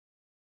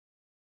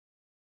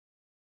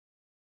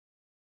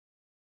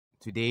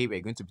Today we're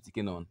going to be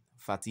taking on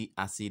fatty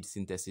acid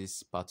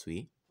synthesis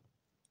pathway.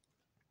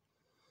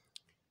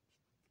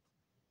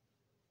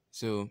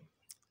 So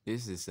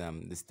this is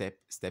the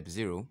step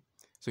 0.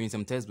 So in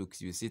some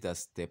textbooks you see it as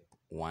step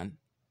 1,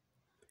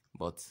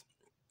 but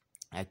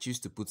I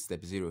choose to put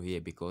step 0 here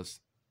because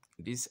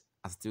this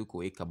acetyl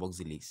CoA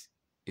carboxylase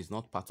is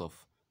not part of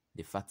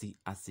the fatty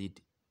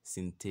acid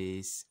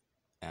synthase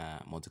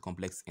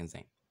multi-complex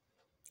enzyme.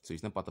 So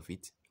it's not part of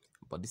it,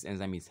 but this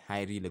enzyme is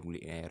highly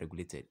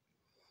regulated.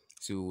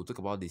 So we'll talk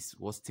about this,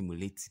 what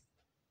stimulates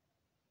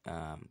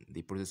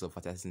the process of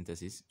fatty acid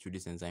synthesis through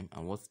this enzyme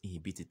and what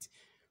inhibits it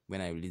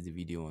when I release the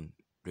video on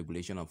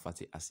regulation of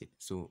fatty acid.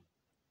 So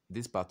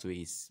this pathway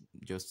is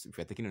just, if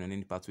you're taking on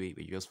any pathway,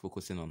 we're just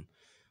focusing on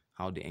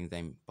how the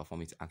enzyme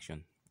performs its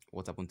action,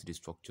 what happened to the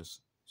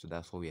structures. So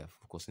that's what we are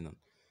focusing on.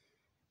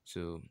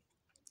 So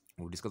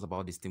we'll discuss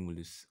about the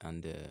stimulus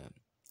and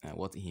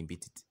what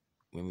inhibits it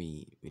when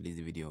we release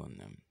the video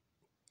on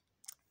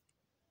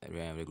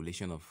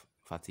regulation of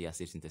fatty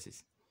acid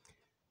synthesis.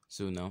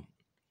 So now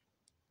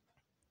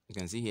you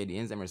can see here the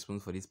enzyme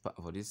response for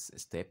this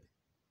step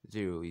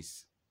 0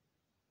 is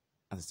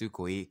acetyl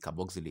CoA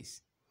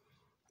carboxylase.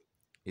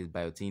 Is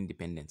biotin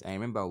dependent. I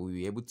remember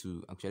we were able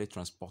to actually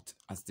transport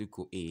acetyl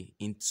CoA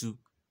into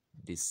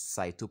the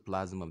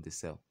cytoplasm of the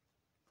cell.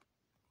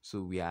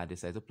 So we are at the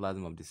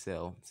cytoplasm of the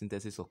cell.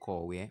 Synthesis occur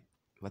where?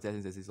 Fatty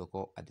acid synthesis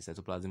occur at the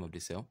cytoplasm of the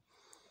cell.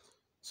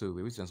 So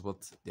we will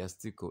transport the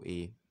acetyl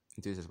CoA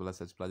into the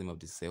cytoplasm of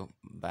the cell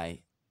by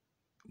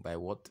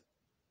what?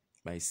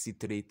 By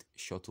citrate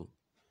shuttle,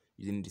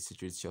 using the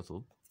citrate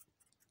shuttle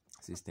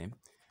system.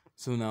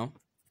 So now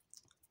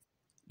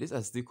this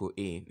acetyl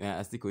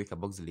CoA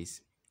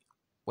carboxylase,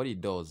 what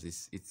it does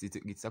is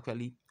it's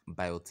actually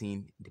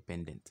biotin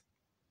dependent.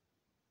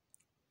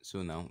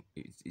 So now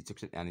it's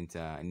actually, and it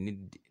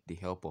need the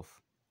help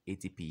of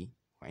ATP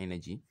for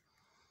energy.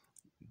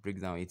 Break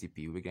down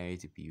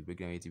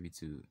ATP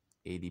to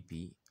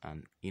ADP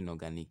and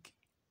inorganic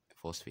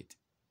phosphate,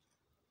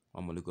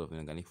 one molecule of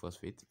inorganic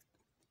phosphate.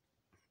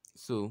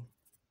 So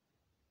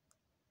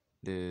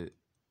the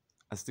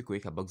acetyl CoA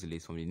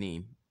carboxylase, from the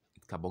name,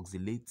 it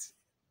carboxylates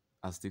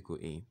acetyl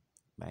CoA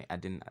by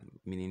adding,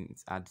 meaning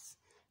it adds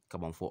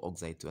carbon 4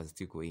 oxide to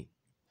acetyl CoA.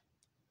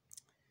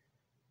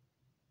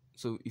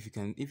 So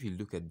if you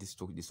look at the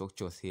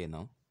structures here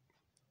now,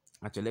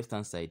 at your left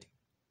hand side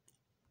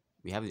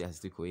we have the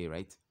acetyl CoA,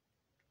 right?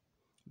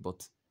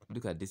 But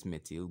look at this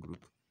methyl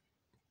group.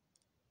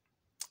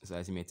 So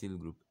I see methyl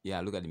group.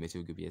 Yeah, look at the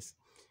methyl group. Yes.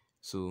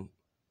 So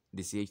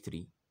the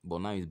CH3, but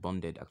now it's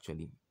bonded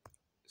actually.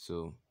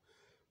 So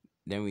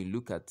then we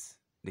look at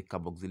the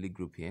carboxylic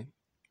group here,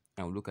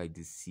 and we look at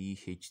the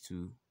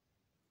CH2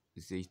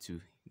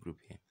 group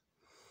here.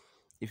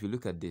 If you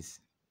look at this,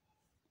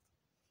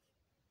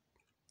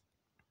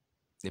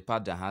 the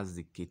part that has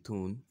the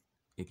ketone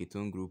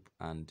group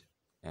and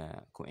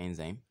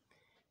coenzyme,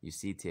 you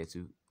see it here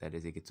too, that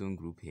there's a ketone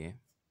group here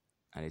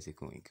and there's a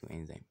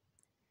coenzyme.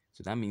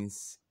 So that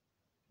means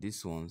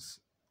these ones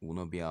will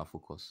not be our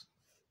focus.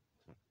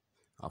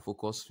 Our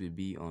focus will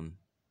be on,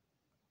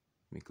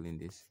 let me clean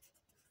this.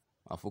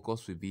 Our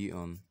focus will be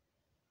on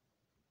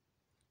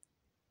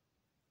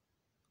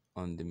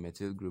the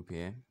methyl group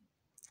here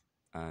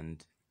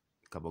and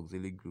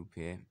carboxylic group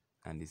here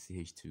and the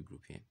CH2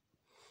 group here.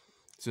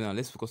 So now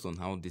let's focus on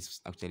how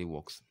this actually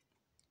works.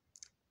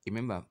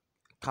 Remember,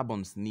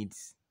 carbons need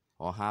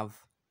or have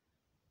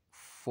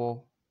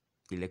 4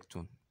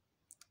 electrons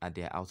at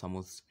their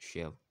outermost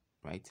shell,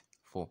 right?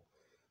 4.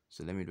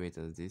 So let me do it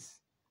as this: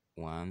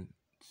 1,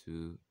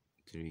 2,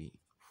 3,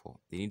 4.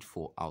 They need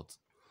 4 out.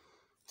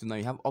 So now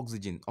you have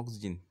oxygen.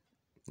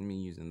 Let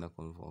me use another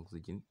color for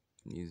oxygen.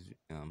 Use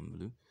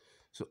blue.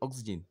 So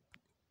oxygen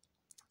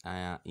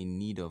are in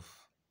need of.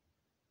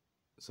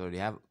 So they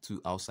have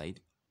 2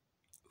 outside.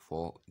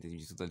 For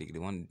the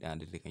one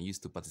that they can use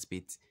to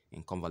participate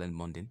in covalent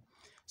bonding.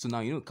 So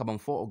now you know carbon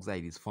 4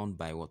 oxide is formed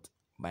by what?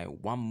 By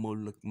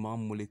one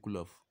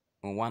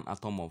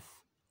atom of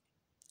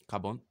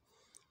carbon,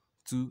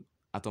 2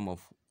 atoms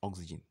of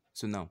oxygen.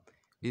 So now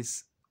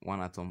this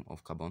 1 atom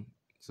of carbon,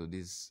 so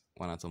this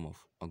 1 atom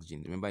of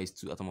oxygen. Remember, it's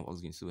 2 atoms of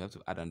oxygen, so we have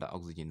to add another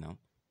oxygen now.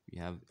 We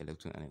have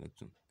electron and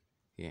electron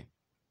here.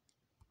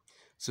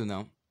 So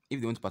now if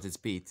they want to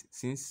participate,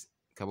 since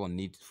carbon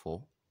needs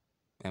 4,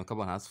 and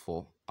carbon has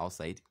 4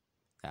 outside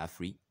that are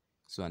free,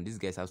 so and these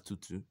guys have 2,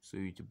 so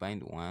you to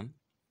bind 1,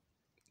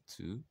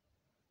 2,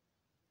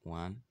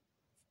 1,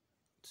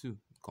 2,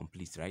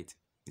 complete, right?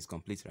 It's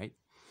complete, right?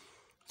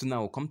 So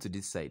now we'll come to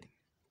this side.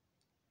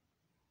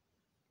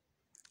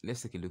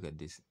 Let's take a look at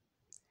this.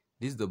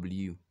 This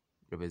W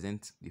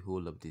represents the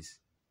whole of this.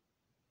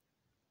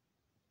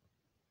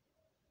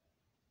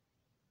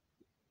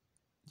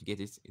 You get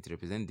it? It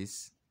represents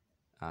this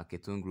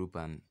ketone group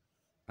and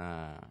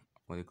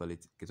what do you call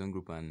it? Ketone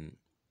group and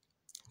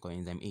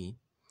coenzyme A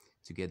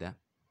together.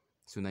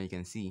 So now you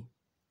can see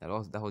that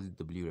was the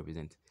W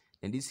represent.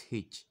 Then this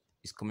H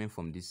is coming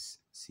from this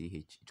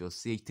CH. It was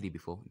CH3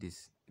 before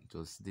this. It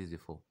was this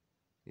before.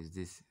 Is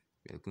this?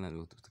 We are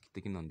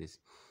taking on this.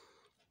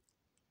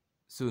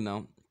 So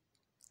now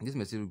this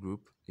methyl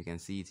group, you can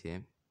see it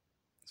here.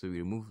 So we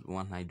removed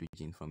one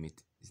hydrogen from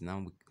it. It's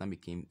now that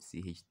became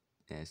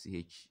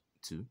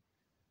CH2.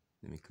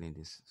 Let me clean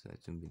this so it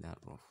won't be that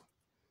rough.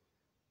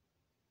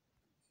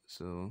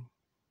 So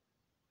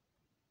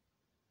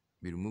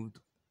we removed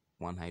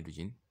one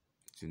hydrogen.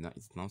 So now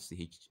it's now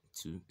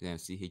CH2,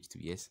 CH2,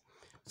 yes.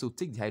 So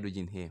take the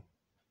hydrogen here.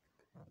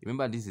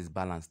 Remember, this is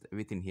balanced.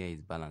 Everything here is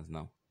balanced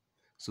now.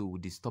 So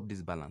we'll disturb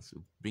this balance.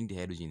 We'll bring the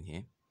hydrogen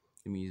here.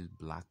 Let me use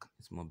black.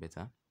 It's more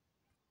better.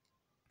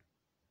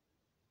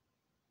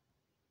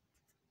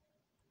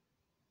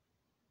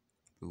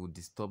 We will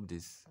disturb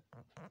this.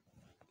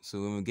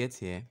 So when we get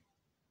here,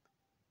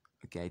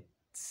 okay, I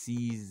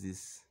seize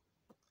this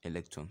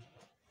electron.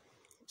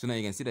 So now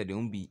you can see that there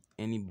won't be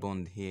any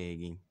bond here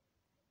again,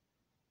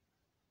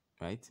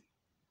 right?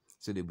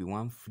 So there'll be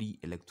one free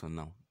electron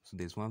now. So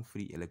there's one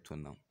free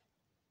electron now,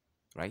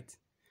 right?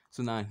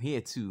 So now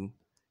here too,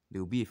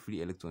 there will be a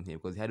free electron here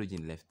because the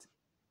hydrogen left.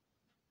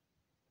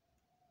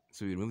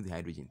 So we remove the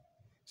hydrogen.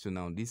 So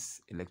now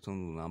this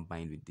electron will now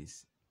bind with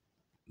this.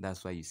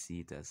 That's why you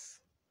see it as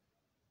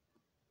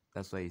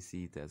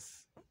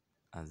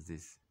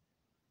this,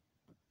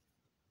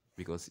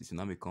 because it will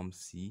now become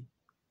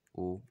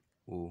COOH,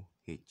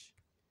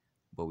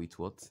 but with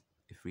what?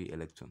 A free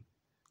electron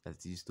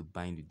that's used to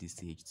bind with this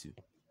CH2.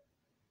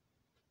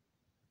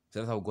 So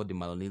that's how we got the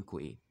malonyl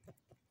CoA.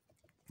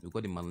 We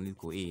got the malonyl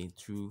CoA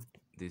through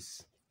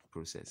this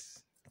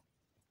process.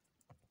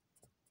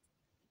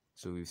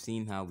 So we've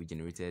seen how we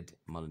generated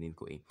malonyl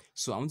CoA.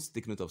 So I want to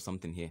take note of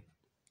something here.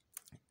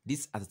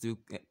 This acetyl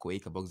CoA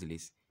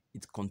carboxylase,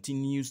 it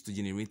continues to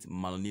generate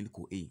malonyl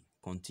CoA.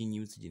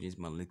 Continues to generate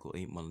malonyl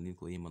CoA, malonyl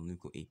CoA, malonyl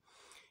CoA.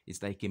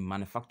 It's like a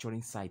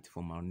manufacturing site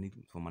for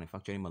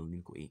manufacturing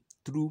malonyl CoA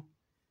through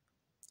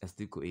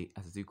acetyl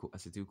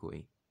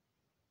CoA.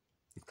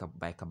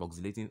 By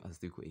carboxylating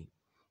acetyl CoA.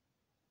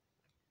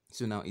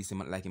 So now it's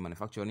like a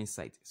manufacturing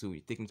site. So we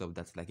take note of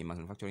that, like a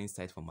manufacturing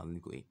site for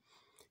malonyl CoA.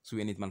 So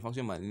when it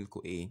manufactures malonyl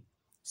CoA,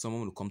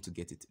 someone will come to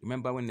get it.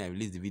 Remember when I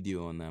released the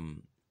video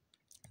on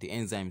the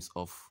enzymes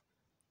of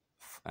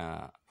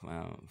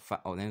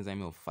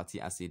enzyme of fatty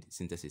acid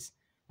synthesis?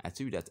 I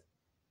told you that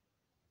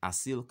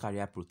acyl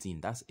carrier protein,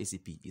 that's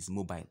ACP, is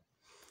mobile.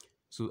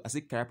 So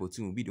acyl carrier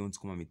protein will be the one to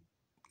come and be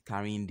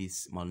carrying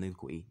this malonyl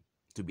CoA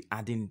to be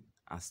adding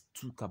as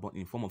 2 carbon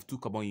in form of 2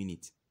 carbon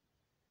units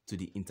to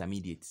the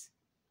intermediates.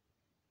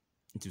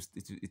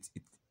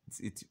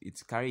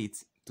 It carry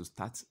it to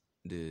start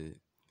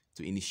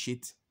to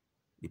initiate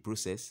the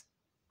process,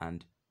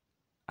 and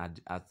at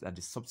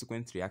the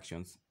subsequent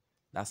reactions,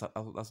 that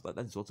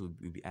is what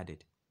will be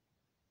added.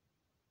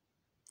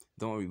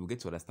 Don't worry, we'll get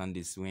to understand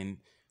this when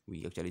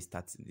we actually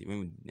start,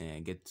 when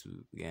we get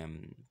to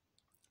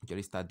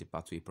actually start the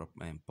pathway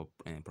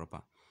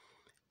proper.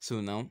 So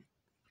now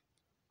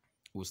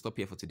we'll stop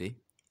here for today.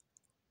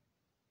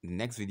 The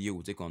next video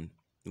we'll take on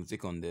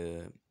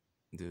the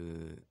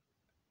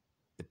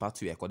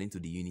pathway according to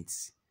the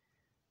units.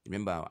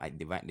 Remember,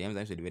 the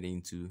enzymes are divided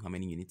into how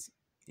many units?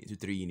 Into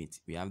 3 units.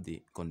 We have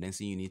the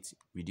condensing unit,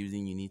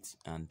 reducing unit,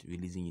 and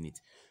releasing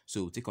unit.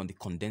 So we'll take on the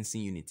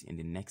condensing unit in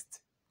the next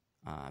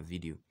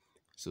video.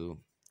 So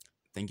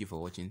thank you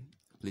for watching.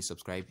 Please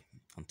subscribe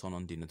and turn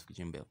on the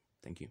notification bell.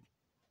 Thank you.